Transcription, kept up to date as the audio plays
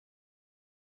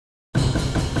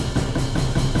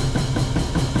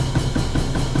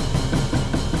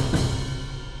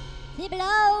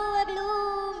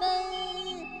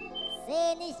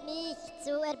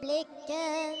för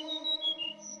blicken,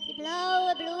 de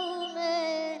blaue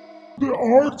Blume. The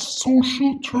art's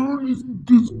social turn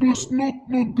does not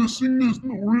designate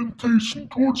an orientation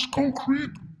towards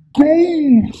concrete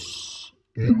goals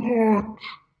in art,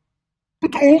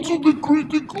 but also the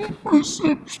critical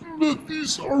perception that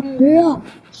these are more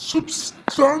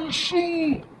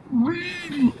substantial,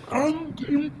 real, and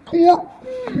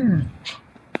important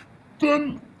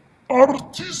than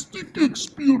artistic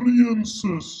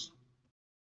experiences.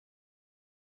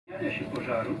 W czasie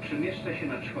pożaru przemieszcza się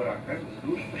na czworakach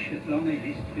wzdłuż oświetlonej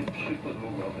listwy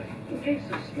przypodłogowej.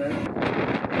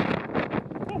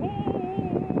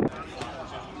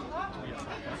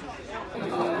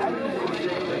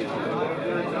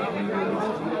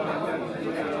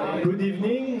 Good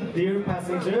evening, dear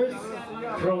passengers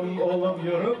from all of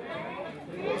Europe.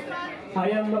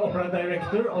 I am the opera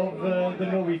director of the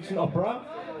Norwegian Opera,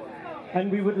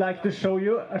 and we would like to show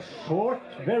you a short,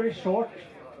 very short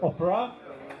opera.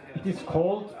 It is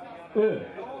called Ö.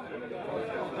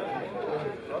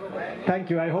 Thank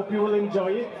you. I hope you will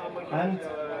enjoy it and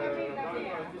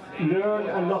learn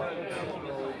a lot.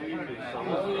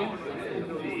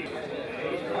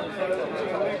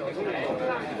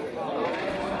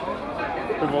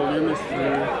 The volume is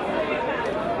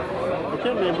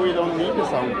okay, maybe we don't need the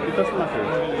sound. It doesn't matter.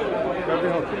 But we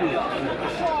have to use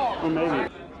it. Or maybe.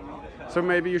 So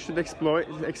maybe you should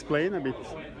explain a bit.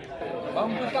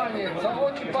 Mam pytanie, co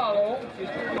oni palą?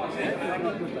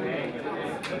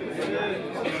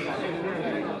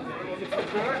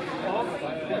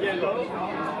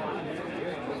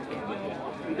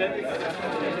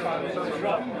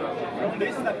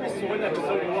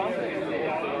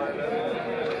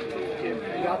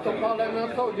 Ja to palę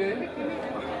na co dzień.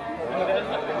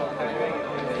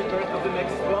 The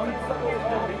next one,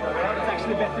 it's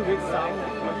actually better with sound.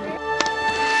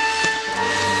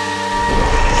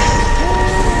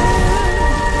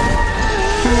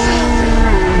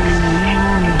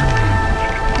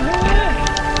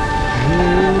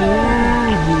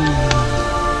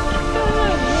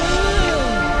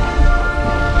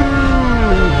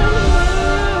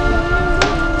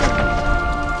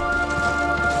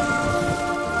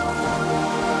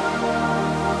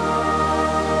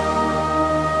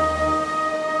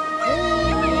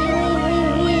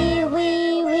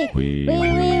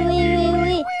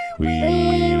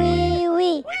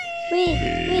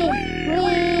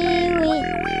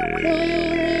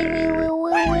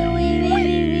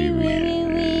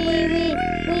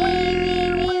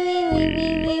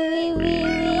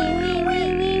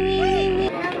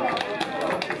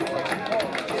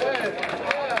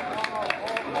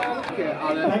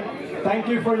 Thank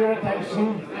you for your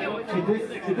attention.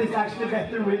 It is actually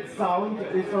better with sound.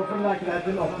 It's often like that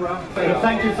in opera. So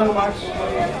thank you so much,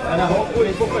 and I hope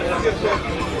we